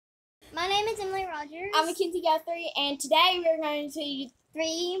My name is Emily Rogers. I'm Mckenzie Guthrie, and today we're going to do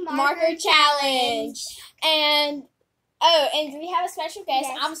 3 marker challenge. And we have a special guest.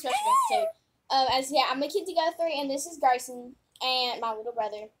 Yes. I'm a special guest too. I'm Mckenzie Guthrie, and this is Grayson and my little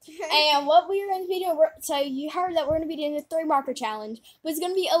brother. And what we are going to be doing, so you heard that we're going to be doing the 3 marker challenge, but it's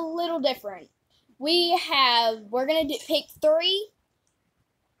going to be a little different. We're going to pick three.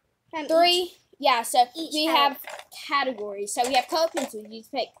 Yeah, so we have categories. So we have color pencils. You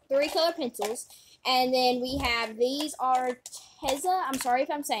pick 3 color pencils. And then we have, these are Teza. I'm sorry if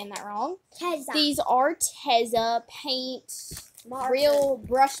I'm saying that wrong. Teza. These are Teza paint real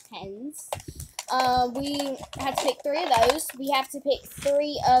brush pens. We have to pick 3 of those. We have to pick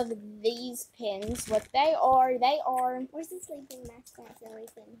 3 of these pens. What they are, Where's the sleeping mask that's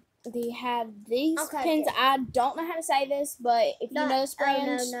everything? They have these good. pens. I don't know how to say this, but if you know this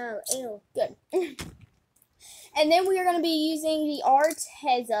brand. Oh, no. Ew. Good. And then we are going to be using the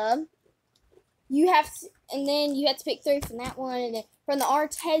Arteza. And then you have to pick 3 from that one. And then from the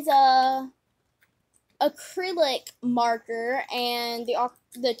Arteza acrylic marker and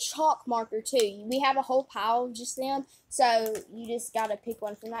the chalk marker too. We have a whole pile of just them. So you just got to pick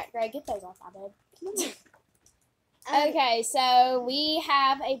one from that. Greg, get those off my bed. Come on. Okay, so we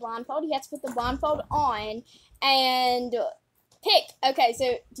have a blindfold. You have to put the blindfold on and pick. Okay,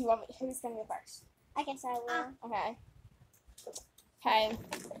 so do you want me? Who's going to go first? I guess I will. Okay. Okay.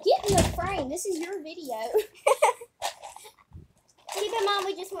 Get in the frame. This is your video. Keep in mind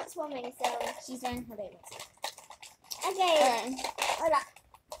we just went swimming, so She's doing her baby. okay. Hold on.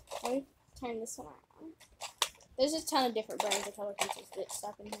 Let me turn this one around. There's a ton of different brands of color pencils that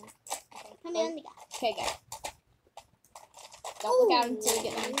stuff in here. Okay. Come in the guy. Okay, go. Don't look out until you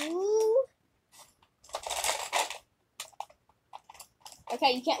get done. Ooh.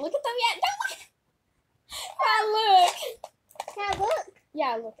 Okay, you can't look at them yet. Don't look. Look. Can I look?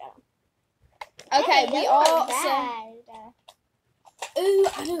 Yeah, look at them. Okay, Hey, we those all aren't bad.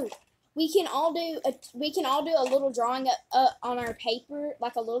 I know. We can all do a little drawing on our paper,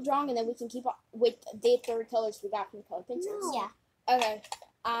 like a little drawing, and then we can keep up with the 3 colors we got from the color pencils. No. Yeah. Okay.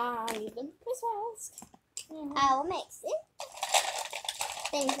 I need them this mask. I will mix it.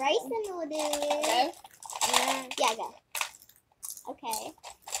 Then Grayson will do it. Go. Yeah, go. Okay.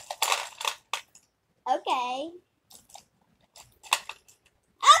 Okay.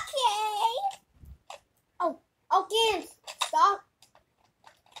 Oh, again. Stop.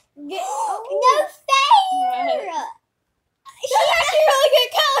 No fair. She has a really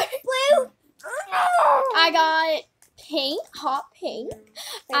good color. Blue. I got pink, hot pink.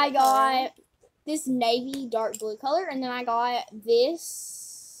 I got this navy dark blue color, and then I got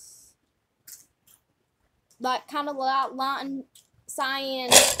this like kind of light cyan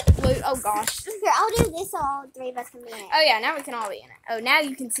blue. Oh gosh. Here, I'll do this so all 3 of us can be in it. Oh yeah, now we can all be in it. Oh, now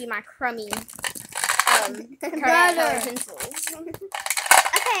you can see my crummy Brother. color pencils.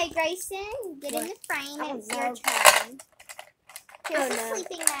 Okay, Grayson, get in the frame. Oh, It's no. your turn. Here's Oh, the no.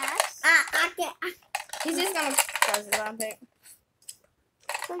 sleeping mask. I can't. He's just gonna close his eye pick.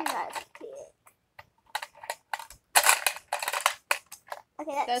 What do you guys pick?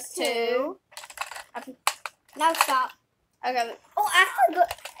 Okay, That's that's 2. Now stop. Okay. Oh, I forgot.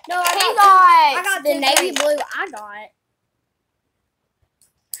 No, I got the two navy colors. blue. I got.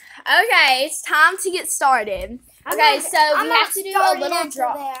 Okay, it's time to get started. Okay, so we have to do a little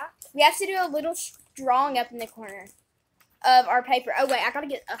draw. We have to do a little drawing up in the corner of our paper. Oh wait, I gotta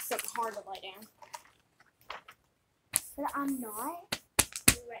get something hard to lay down. But I'm not.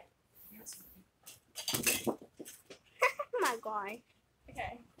 Oh my god.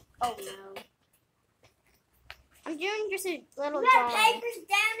 Okay. Oh no. I'm doing just a little You had drawing. papers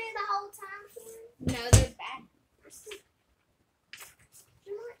down there the whole time? No, they're back.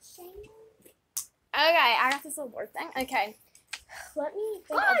 You're not saying Okay, I got this little board thing. Okay. Let me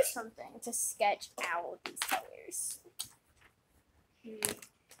think of something to sketch out these colors.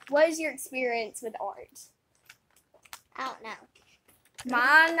 What is your experience with art? I don't know.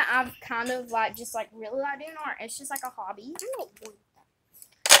 Mine, I've kind of just really like doing art. It's just like a hobby.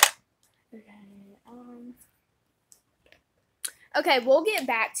 Okay, we'll get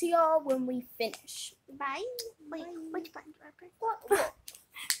back to y'all when we finish. Bye. Wait, which button do I press?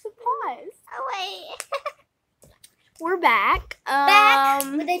 Pause. Oh wait. We're back. Back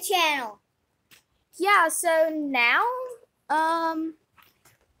with the channel. Yeah, so now,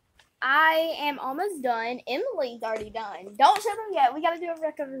 I am almost done. Emily's already done. Don't show them yet. We gotta do a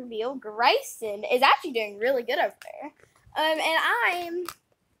record reveal. Grayson is actually doing really good over there. And I'm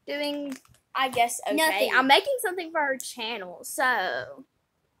doing, I guess, okay. Nothing. I'm making something for our channel, so.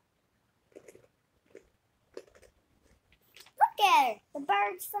 at her. The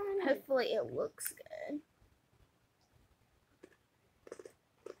bird's funny. Hopefully it looks good.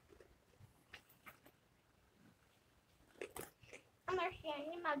 I'm actually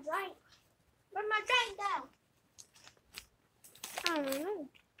in my drink. Where'd my drink go? I don't know.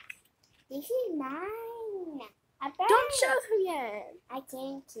 This is mine. I bet. Don't show them yet. I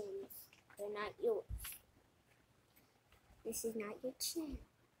can't choose. They're not yours. This is not your channel.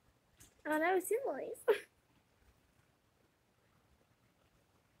 Oh no, it's Emily's.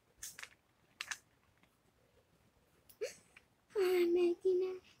 I'm making a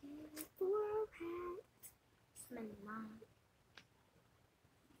head for a hat. It's my mom.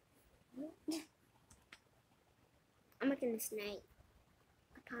 I'm making a snake.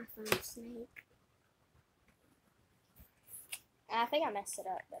 A python snake. I think I messed it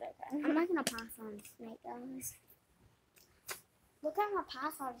up, but okay. I'm making a python snake, guys. Look at my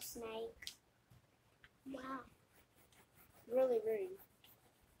python snake. Wow. Really rude.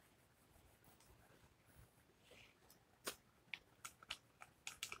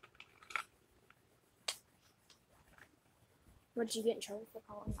 What, did you get in trouble for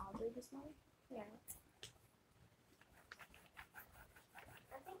calling Audrey this morning? Yeah.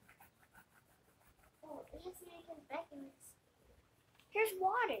 I think. Oh, it has to make him back in this. Here's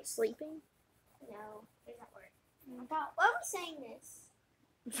water. Sleeping? No, it doesn't work. I thought, why are we saying this?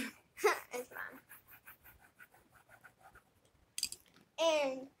 It's fine.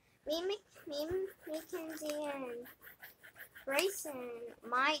 And Mckenzie and Grayson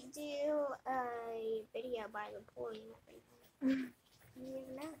might do a video by the pool. You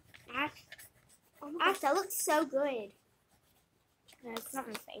never know. Actually, that looks so good. No, it's not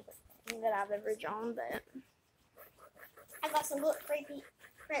my favorite thing that I've ever drawn, but I got some gluten-free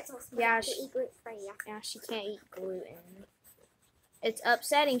pretzels. Yeah, to eat gluten-free. yeah, she can't eat gluten. It's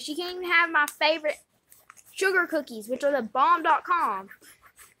upsetting. She can't even have my favorite sugar cookies, which are the bomb.com.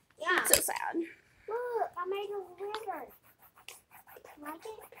 Yeah. It's so sad. Look, I made a river. Like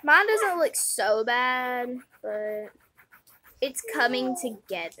it? Mine doesn't look so bad, but it's coming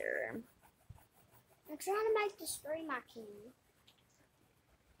together. I'm trying to make the stream I can.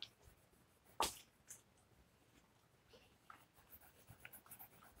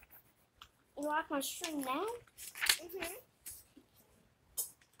 You like my string now? Mm-hmm.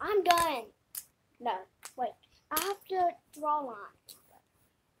 I'm done. No, wait. I have to draw lines.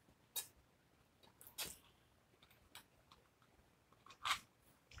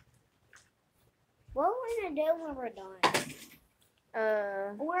 What are we gonna do when we're done?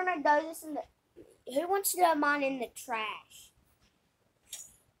 We're gonna do this in the. Who wants to do mine in the trash?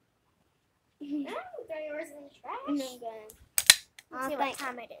 No, throw yours in the trash. I'm gonna. Let's see what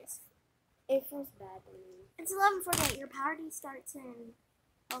time it is. It feels bad to me. It's 11:48. Your party starts in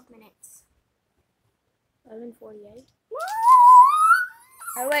 12 minutes. 11:48.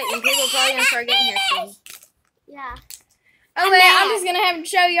 Oh wait, and people are probably gonna start getting here soon. Yeah. Oh wait, I'm just gonna have to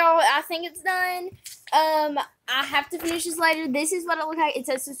show y'all. I think it's done. I have to finish this later. This is what it looks like. It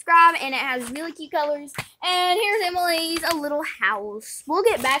says subscribe, and it has really cute colors. And here's Emily's a little house. We'll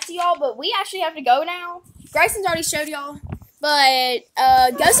get back to y'all, but we actually have to go now. Grayson's already showed y'all. But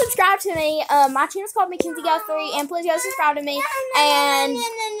go subscribe to me. My channel's called Mckenzie Guthrie, and please go subscribe to me. And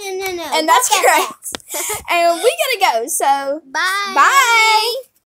No. and that's great. And we gotta go. So Bye. bye.